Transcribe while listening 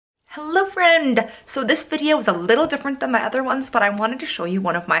Hello friend! So this video is a little different than my other ones, but I wanted to show you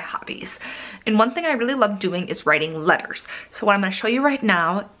one of my hobbies. And one thing I really love doing is writing letters. So what I'm going to show you right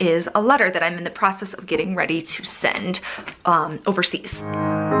now is a letter that I'm in the process of getting ready to send overseas.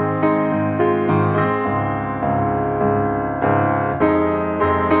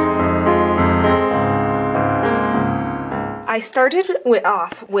 I started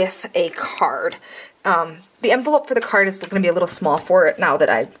off with a card. The envelope for the card is going to be a little small for it now that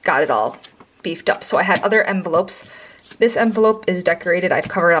I've got it all beefed up. So I had other envelopes. This envelope is decorated. I've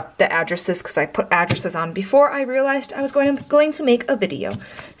covered up the addresses because I put addresses on before I realized I was going to make a video.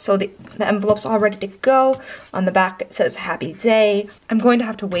 So the envelope's all ready to go. On the back it says happy day. I'm going to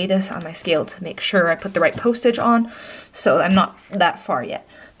have to weigh this on my scale to make sure I put the right postage on. So I'm not that far yet.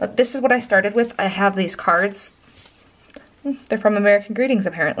 But this is what I started with. I have these cards. They're from American Greetings,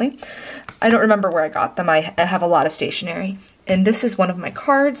 apparently. I don't remember where I got them. I have a lot of stationery. And this is one of my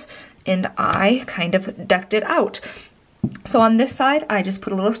cards, and I kind of decked it out. So on this side, I just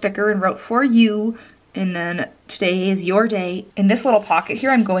put a little sticker and wrote for you, and then today is your day. In this little pocket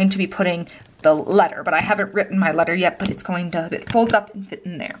here, I'm going to be putting the letter, but I haven't written my letter yet, but it's going to fold up and fit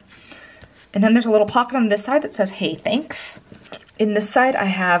in there. And then there's a little pocket on this side that says, hey, thanks. In this side, I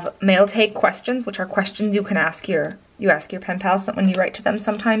have mail tag questions, which are questions you can ask your pen pals when you write to them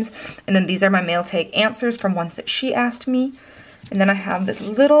sometimes. And then these are my mail tag answers from ones that she asked me. And then I have this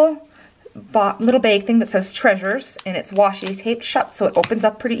little bag thing that says treasures, and it's washi taped shut, so it opens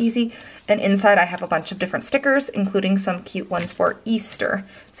up pretty easy. And inside I have a bunch of different stickers, including some cute ones for Easter,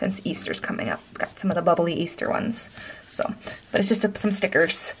 since Easter's coming up. Got some of the bubbly Easter ones. So, but it's just some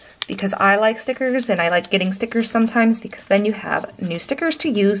stickers, because I like stickers, and I like getting stickers sometimes, because then you have new stickers to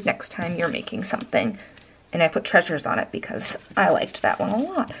use next time you're making something. And I put treasures on it because I liked that one a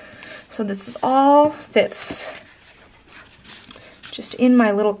lot. So this is all fits just in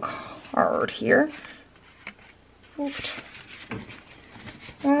my little card here.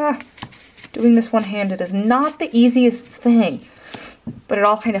 Doing this one-handed is not the easiest thing, but it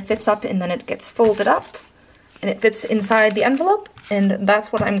all kind of fits up, and then it gets folded up and it fits inside the envelope, and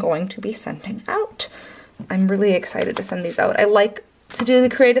that's what I'm going to be sending out. I'm really excited to send these out. I like to do the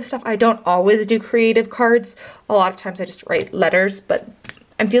creative stuff. I don't always do creative cards. A lot of times I just write letters, but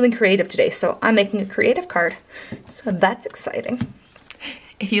I'm feeling creative today, so I'm making a creative card. So that's exciting.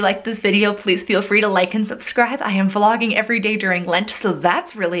 If you liked this video, please feel free to like and subscribe. I am vlogging every day during Lent, so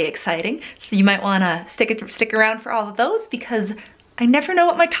that's really exciting. So you might want to stick around for all of those, because I never know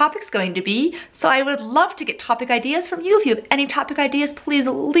what my topic's going to be. So I would love to get topic ideas from you. If you have any topic ideas, please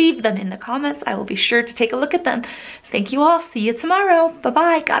leave them in the comments. I will be sure to take a look at them. Thank you all. See you tomorrow.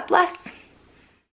 Bye-bye. God bless.